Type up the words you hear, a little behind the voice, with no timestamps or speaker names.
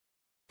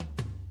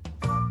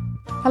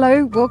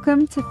Hello,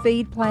 welcome to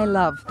Feed, Play,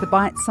 Love, the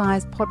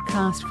bite-sized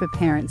podcast for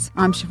parents.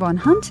 I'm Siobhan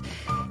Hunt.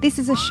 This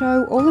is a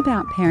show all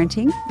about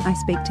parenting. I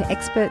speak to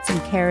experts and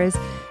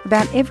carers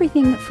about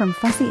everything from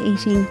fussy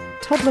eating,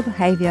 toddler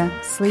behaviour,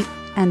 sleep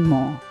and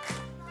more.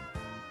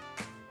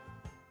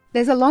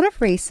 There's a lot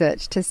of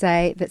research to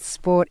say that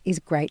sport is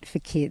great for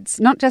kids,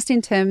 not just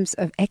in terms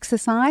of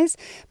exercise,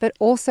 but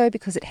also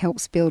because it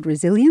helps build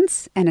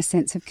resilience and a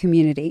sense of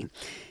community.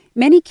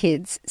 Many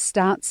kids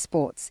start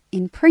sports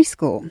in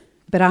preschool.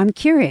 But I'm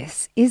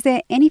curious, is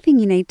there anything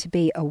you need to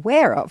be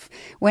aware of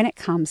when it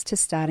comes to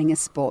starting a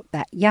sport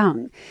that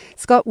young?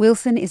 Scott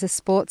Wilson is a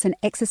sports and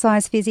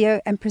exercise physio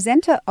and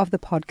presenter of the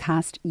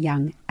podcast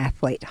Young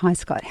Athlete. Hi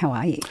Scott, how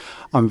are you?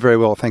 I'm very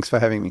well, thanks for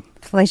having me.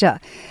 Pleasure.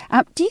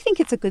 Do you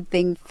think it's a good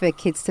thing for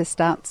kids to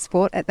start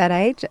sport at that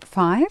age, at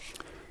 5?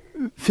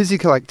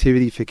 Physical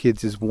activity for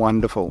kids is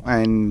wonderful,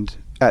 and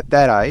at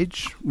that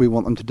age we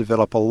want them to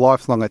develop a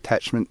lifelong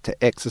attachment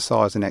to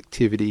exercise and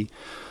activity.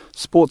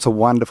 Sport's a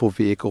wonderful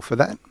vehicle for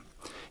that.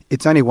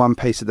 It's only one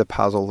piece of the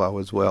puzzle though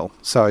as well.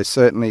 So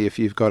certainly if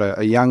you've got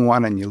a young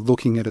one and you're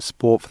looking at a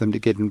sport for them to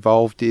get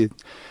involved in,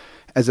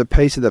 as a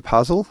piece of the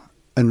puzzle,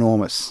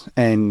 enormous,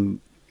 and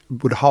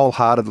would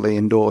wholeheartedly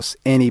endorse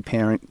any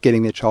parent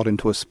getting their child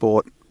into a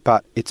sport,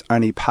 but it's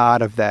only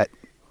part of that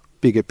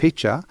bigger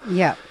picture.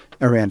 Yeah.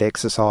 Around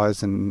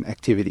exercise and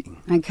activity.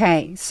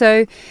 Okay,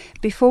 so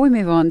before we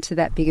move on to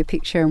that bigger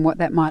picture and what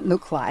that might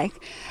look like,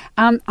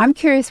 I'm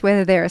curious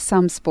whether there are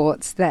some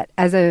sports that,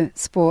 as a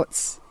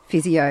sports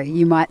physio,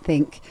 you might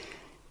think,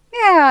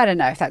 yeah, I don't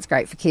know if that's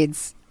great for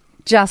kids.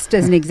 Just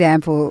as an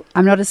example,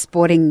 I'm not a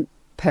sporting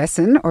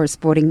person or a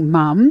sporting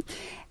mum,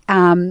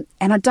 and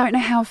I don't know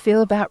how I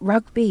feel about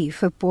rugby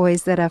for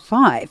boys that are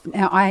 5.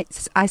 Now, I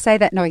say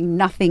that knowing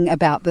nothing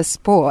about the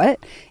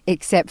sport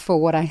except for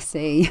what I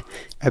see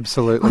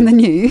absolutely on the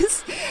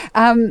news.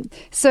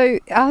 So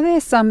are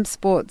there some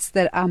sports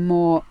that are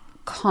more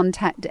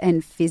contact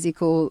and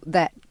physical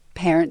that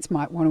parents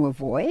might want to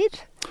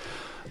avoid?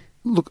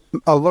 Look,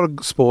 a lot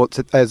of sports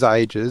as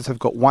ages have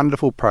got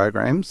wonderful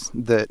programs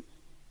that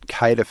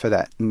cater for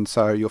that, and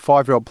so your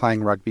 5-year-old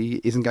playing rugby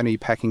isn't going to be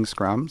packing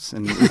scrums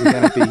and isn't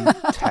going to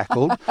be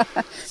tackled.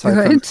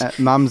 So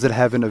for mums that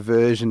have an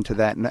aversion to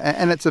that,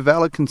 and it's a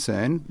valid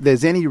concern,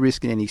 there's any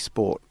risk in any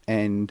sport,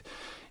 and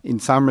in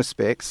some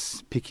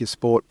respects, pick your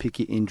sport, pick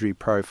your injury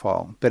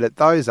profile. But at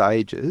those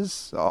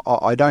ages,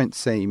 I don't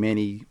see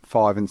many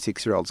 5 and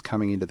 6-year-olds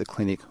coming into the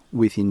clinic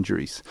with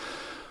injuries.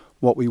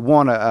 What we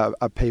want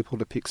are people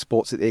to pick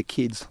sports that their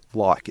kids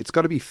like. It's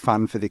got to be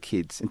fun for the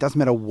kids. It doesn't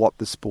matter what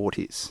the sport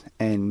is.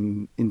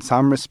 And in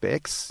some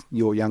respects,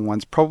 your young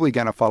one's probably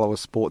going to follow a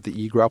sport that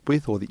you grew up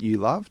with or that you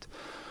loved.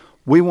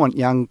 We want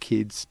young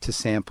kids to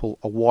sample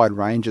a wide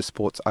range of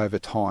sports over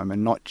time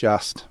and not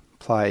just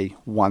play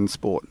one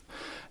sport.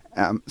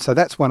 So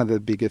that's one of the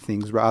bigger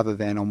things, rather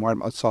than I'm worried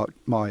about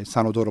my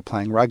son or daughter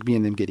playing rugby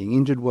and them getting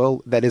injured.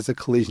 Well, that is a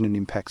collision and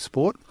impact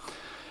sport.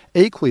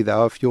 Equally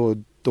though, if your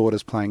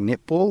daughter's playing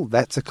netball,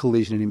 that's a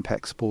collision and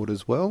impact sport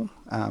as well.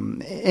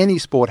 Any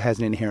sport has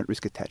an inherent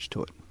risk attached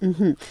to it.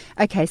 Mm-hmm.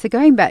 Okay, so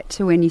going back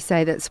to when you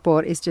say that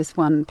sport is just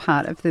one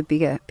part of the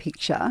bigger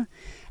picture,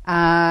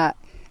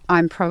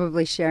 I'm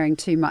probably sharing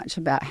too much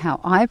about how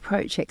I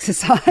approach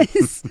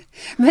exercise.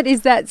 But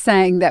is that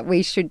saying that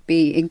we should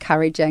be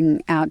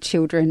encouraging our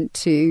children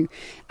to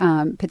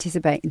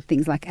participate in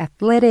things like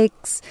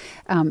athletics,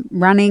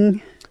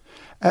 running?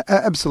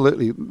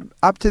 Absolutely.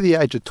 Up to the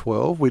age of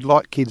 12, we'd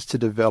like kids to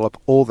develop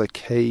all the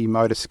key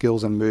motor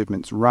skills and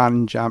movements: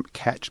 run, jump,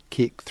 catch,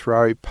 kick,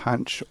 throw,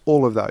 punch,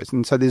 all of those.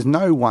 And so there's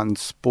no one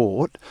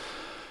sport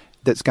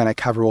that's going to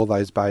cover all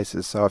those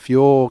bases. So if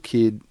your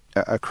kid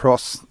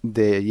across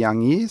their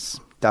young years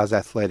does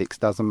athletics,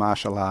 does a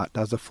martial art,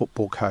 does a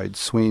football code,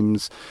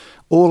 swims,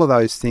 all of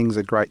those things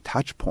are great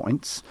touch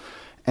points.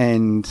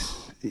 And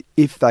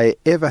if they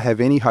ever have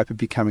any hope of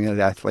becoming an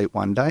athlete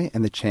one day,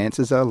 and the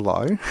chances are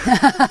low,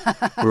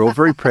 we're all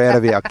very proud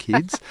of our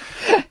kids,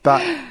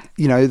 but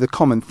you know, the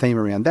common theme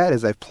around that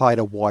is they've played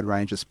a wide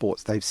range of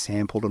sports, they've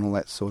sampled and all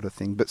that sort of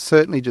thing. But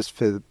certainly just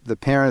for the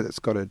parent that's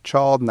got a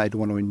child and they'd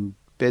want to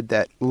embed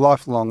that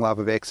lifelong love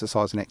of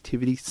exercise and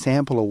activity,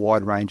 sample a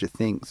wide range of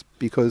things,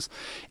 because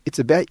it's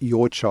about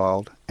your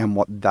child and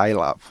what they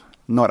love,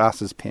 not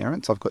us as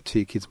parents. I've got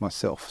 2 kids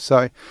myself,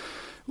 so...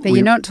 But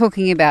you're not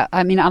talking about,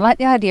 I mean, I like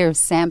the idea of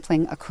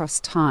sampling across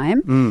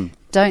time.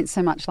 Don't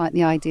so much like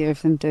the idea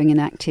of them doing an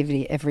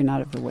activity every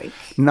night of the week.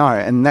 No,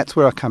 and that's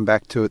where I come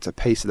back to, it's a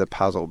piece of the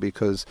puzzle,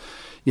 because,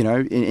 you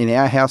know, in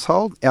our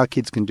household, our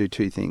kids can do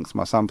 2 things.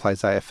 My son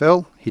plays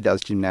AFL, he does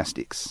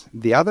gymnastics.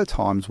 The other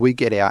times we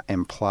get out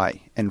and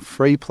play, and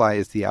free play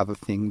is the other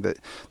thing that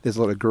there's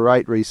a lot of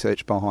great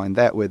research behind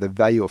that, where the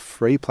value of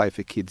free play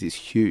for kids is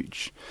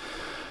huge.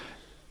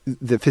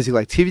 The physical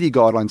activity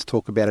guidelines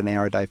talk about an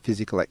hour a day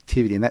physical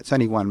activity, and that's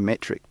only one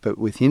metric. But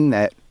within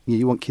that,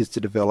 you want kids to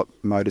develop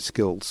motor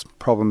skills,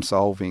 problem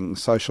solving,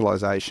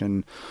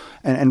 socialisation,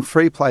 and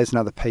free play is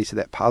another piece of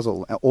that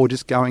puzzle. Or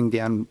just going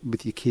down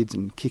with your kids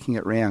and kicking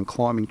it around,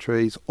 climbing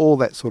trees, all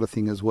that sort of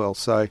thing as well.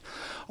 So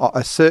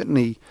I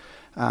certainly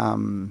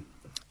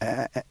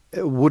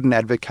wouldn't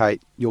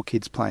advocate your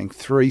kids playing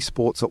 3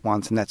 sports at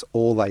once and that's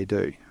all they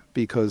do.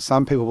 Because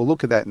some people will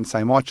look at that and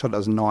say, my child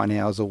does 9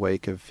 hours a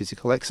week of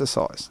physical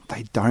exercise.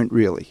 They don't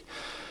really.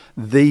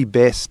 The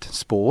best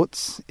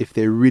sports, if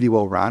they're really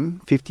well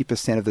run,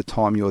 50% of the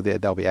time you're there,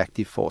 they'll be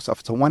active for. So if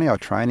it's a 1 hour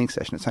training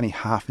session, it's only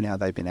half an hour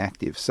they've been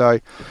active. So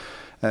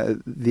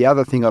the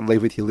other thing I'd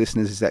leave with your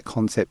listeners is that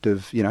concept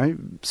of,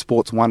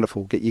 sport's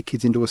wonderful. Get your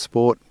kids into a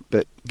sport,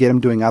 but get them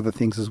doing other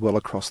things as well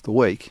across the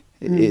week.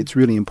 It's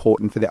really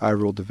important for their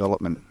overall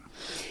development.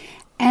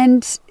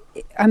 And,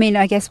 I mean,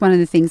 I guess one of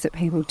the things that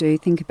people do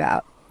think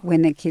about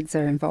when their kids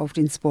are involved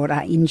in sport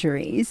are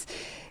injuries.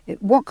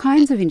 What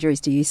kinds of injuries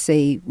do you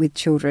see with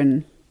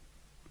children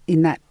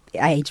in that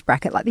age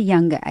bracket, like the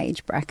younger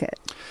age bracket?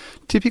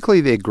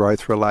 Typically they're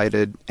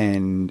growth-related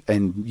and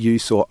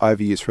use or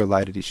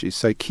overuse-related issues.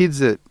 So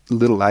kids at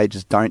little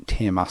ages don't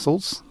tear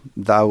muscles.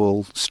 They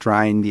will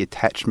strain the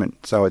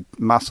attachment. So a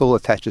muscle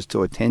attaches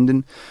to a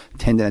tendon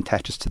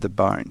attaches to the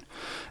bone.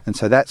 And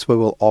so that's where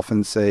we'll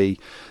often see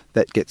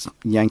that gets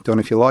yanked on,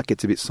 if you like,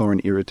 gets a bit sore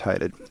and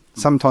irritated.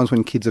 Sometimes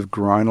when kids have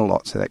grown a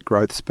lot, so that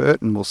growth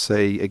spurt, and we'll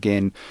see,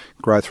 again,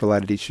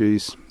 growth-related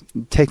issues.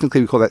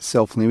 Technically, we call that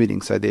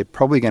self-limiting, so they're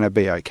probably going to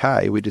be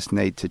okay. We just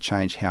need to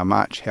change how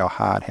much, how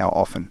hard, how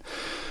often.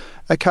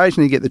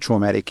 Occasionally you get the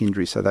traumatic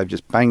injury, so they've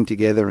just banged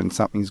together and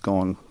something's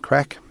gone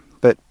crack,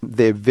 but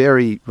they're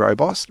very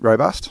robust.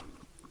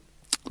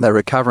 They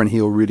recover and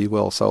heal really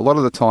well. So a lot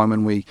of the time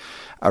when we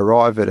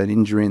arrive at an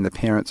injury and the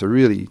parents are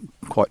really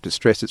quite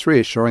distressed, it's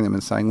reassuring them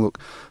and saying, look,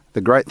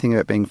 the great thing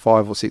about being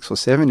 5 or 6 or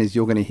 7 is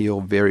you're going to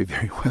heal very,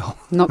 very well.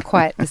 Not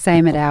quite the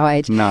same at our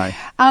age. No.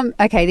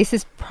 Okay, this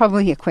is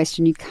probably a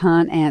question you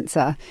can't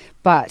answer,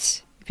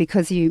 but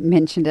because you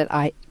mentioned it,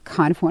 I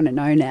kind of want to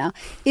know now.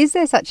 Is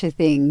there such a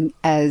thing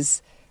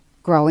as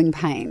growing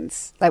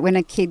pains? Like when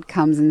a kid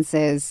comes and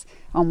says,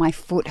 oh, my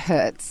foot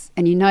hurts,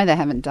 and you know they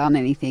haven't done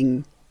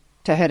anything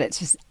to hurt it, it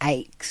just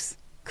aches.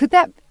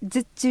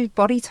 Do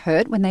bodies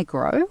hurt when they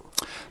grow?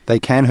 They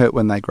can hurt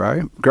when they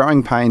grow.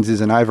 Growing pains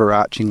is an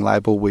overarching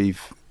label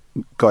we've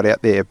got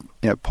out there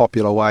in a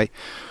popular way.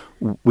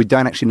 We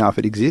don't actually know if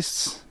it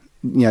exists.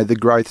 The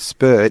growth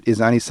spurt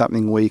is only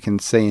something we can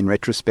see in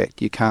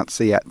retrospect. You can't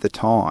see at the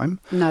time.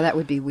 No, that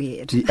would be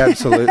weird.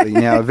 Absolutely.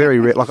 Now, very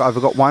rare. Like I've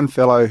got one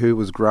fellow who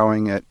was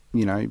growing at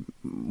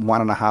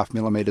 1.5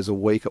 millimetres a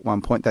week at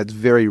one point. That's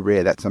very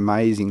rare. That's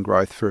amazing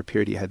growth for a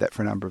period. He had that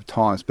for a number of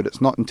times, but it's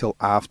not until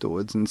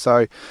afterwards. And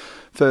so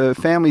for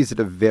families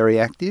that are very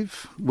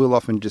active, we'll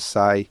often just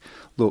say,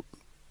 look,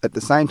 at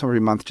the same time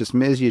every month, just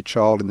measure your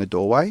child in the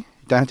doorway.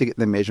 You don't have to get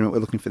the measurement. We're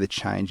looking for the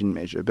change in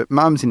measure. But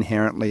mums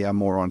inherently are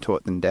more onto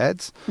it than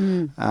dads.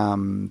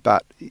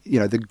 But,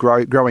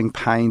 the growing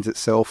pains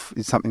itself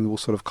is something we'll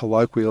sort of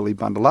colloquially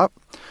bundle up.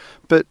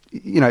 But,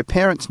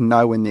 parents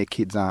know when their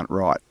kids aren't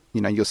right.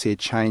 You'll see a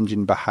change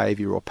in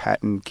behaviour or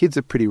pattern. Kids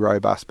are pretty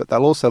robust, but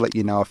they'll also let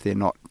you know if they're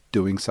not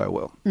doing so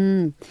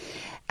well.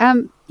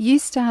 You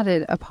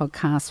started a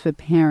podcast for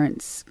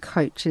parents,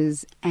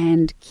 coaches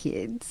and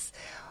kids.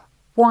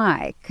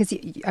 Why? Because,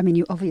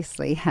 you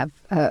obviously have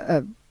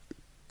a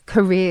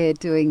career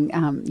doing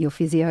your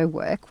physio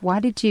work.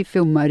 Why did you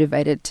feel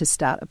motivated to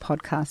start a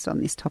podcast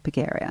on this topic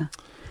area?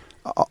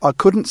 I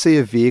couldn't see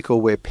a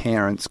vehicle where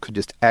parents could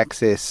just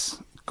access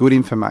good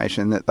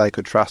information that they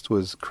could trust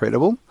was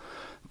credible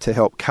to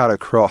help cut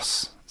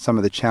across some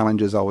of the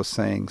challenges I was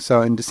seeing.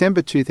 So in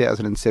December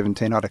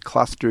 2017, I had a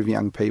cluster of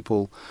young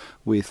people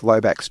with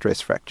low back stress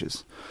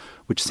fractures,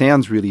 which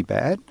sounds really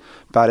bad,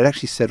 but it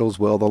actually settles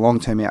well. The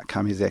long-term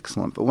outcome is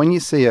excellent. But when you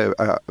see a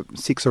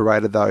 6 or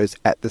 8 of those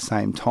at the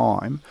same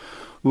time,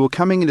 we were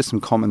coming into some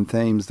common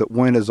themes that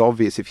weren't as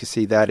obvious if you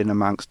see that in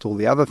amongst all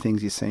the other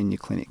things you see in your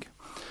clinic.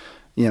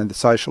 The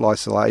social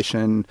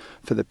isolation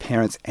for the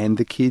parents and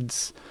the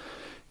kids.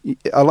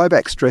 A low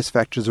back stress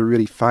fracture is a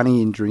really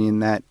funny injury in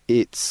that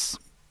it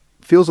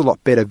feels a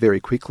lot better very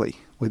quickly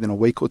within a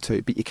week or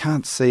two, but you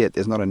can't see it.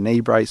 There's not a knee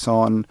brace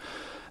on.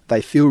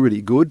 They feel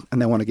really good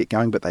and they want to get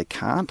going, but they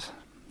can't.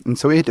 And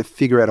so we had to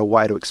figure out a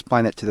way to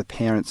explain that to the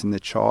parents and the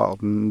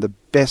child. And the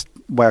best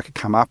way I could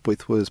come up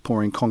with was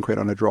pouring concrete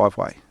on a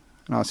driveway.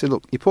 And I said,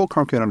 look, you pour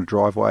concrete on a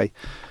driveway,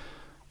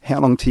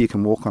 how long till you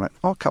can walk on it?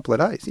 Oh, a couple of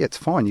days. Yeah, it's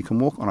fine. You can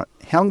walk on it.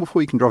 How long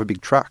before you can drive a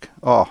big truck?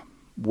 Oh,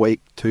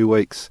 week, 2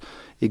 weeks.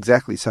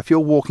 Exactly. So if you're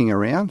walking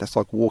around, that's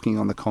like walking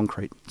on the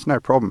concrete. It's no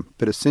problem.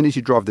 But as soon as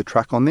you drive the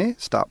truck on there,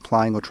 start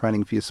playing or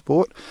training for your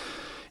sport,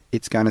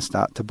 it's going to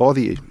start to bother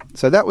you.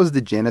 So that was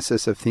the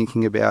genesis of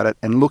thinking about it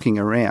and looking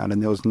around.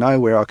 And there was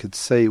nowhere I could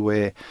see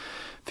where,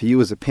 for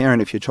you as a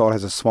parent, if your child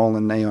has a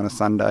swollen knee on a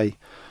Sunday,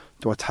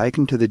 do I take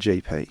them to the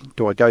GP?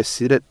 Do I go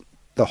sit at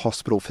the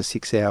hospital for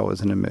 6 hours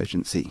in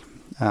emergency?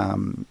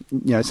 Some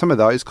of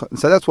those.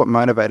 So that's what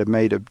motivated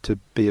me to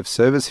be of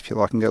service, if you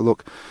like, and go,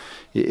 look,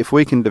 if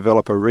we can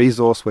develop a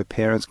resource where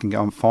parents can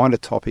go and find a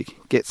topic,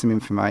 get some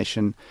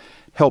information,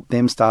 help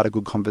them start a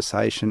good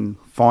conversation,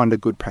 find a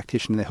good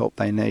practitioner, the help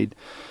they need.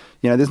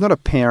 There's not a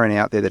parent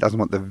out there that doesn't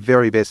want the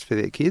very best for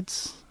their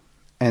kids.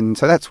 And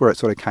so that's where it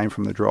sort of came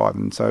from, the drive.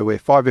 And so we're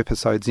 5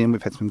 episodes in.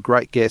 We've had some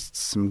great guests,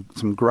 some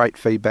great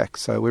feedback.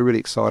 So we're really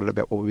excited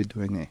about what we're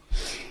doing there.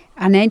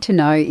 I need to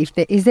know,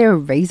 is there a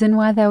reason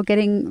why they were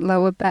getting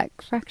lower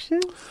back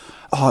fractures?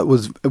 Oh, it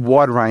was a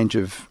wide range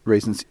of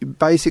reasons.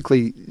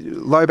 Basically,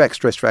 low back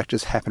stress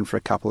fractures happen for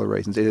a couple of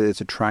reasons. Either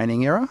it's a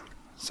training error,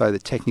 so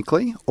that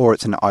technically, or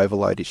it's an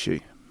overload issue.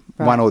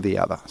 Right. One or the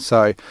other.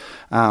 So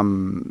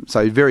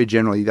very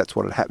generally, that's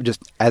what it happened.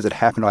 Just as it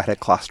happened, I had a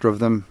cluster of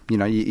them.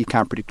 You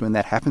can't predict when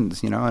that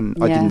happens,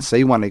 and I didn't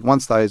see one.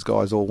 Once those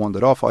guys all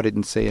wandered off, I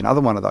didn't see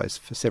another one of those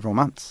for several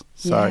months.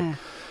 So,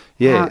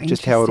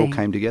 just how it all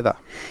came together.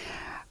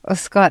 Well,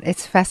 Scott,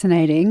 it's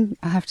fascinating.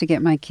 I have to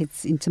get my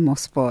kids into more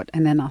sport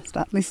and then I'll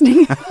start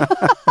listening.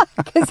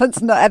 Because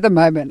it's not, at the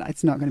moment,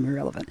 it's not going to be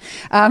relevant.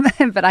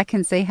 But I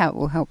can see how it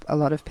will help a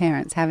lot of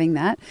parents having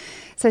that.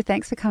 So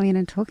thanks for coming in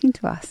and talking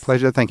to us.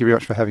 Pleasure. Thank you very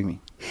much for having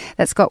me.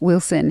 That's Scott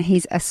Wilson.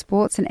 He's a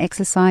sports and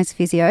exercise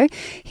physio.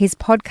 His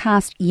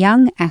podcast,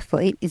 Young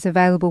Athlete, is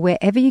available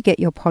wherever you get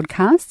your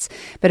podcasts.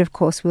 But of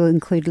course, we'll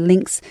include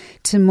links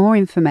to more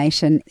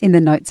information in the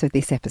notes of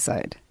this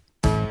episode.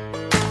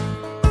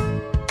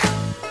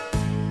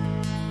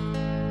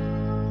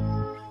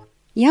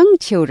 Young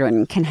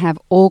children can have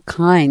all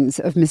kinds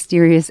of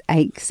mysterious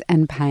aches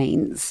and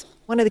pains.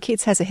 One of the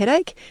kids has a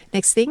headache.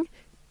 Next thing,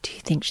 do you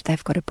think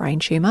they've got a brain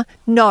tumour?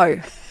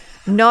 No,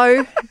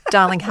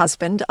 darling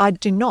husband, I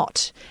do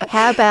not.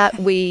 How about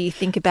we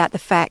think about the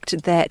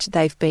fact that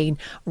they've been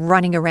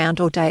running around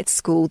all day at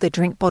school, their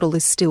drink bottle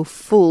is still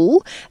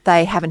full,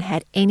 they haven't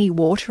had any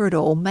water at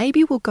all.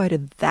 Maybe we'll go to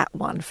that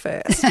one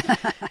first.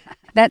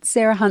 That's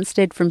Sarah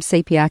Hunstead from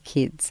CPR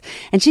Kids.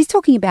 And she's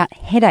talking about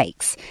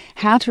headaches,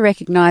 how to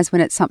recognise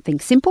when it's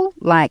something simple,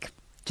 like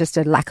just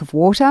a lack of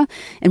water,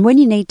 and when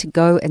you need to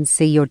go and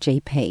see your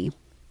GP.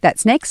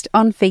 That's next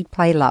on Feed,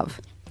 Play, Love.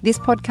 This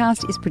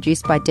podcast is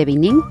produced by Debbie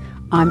Ning.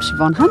 I'm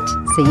Siobhan Hunt.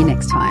 See you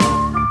next time.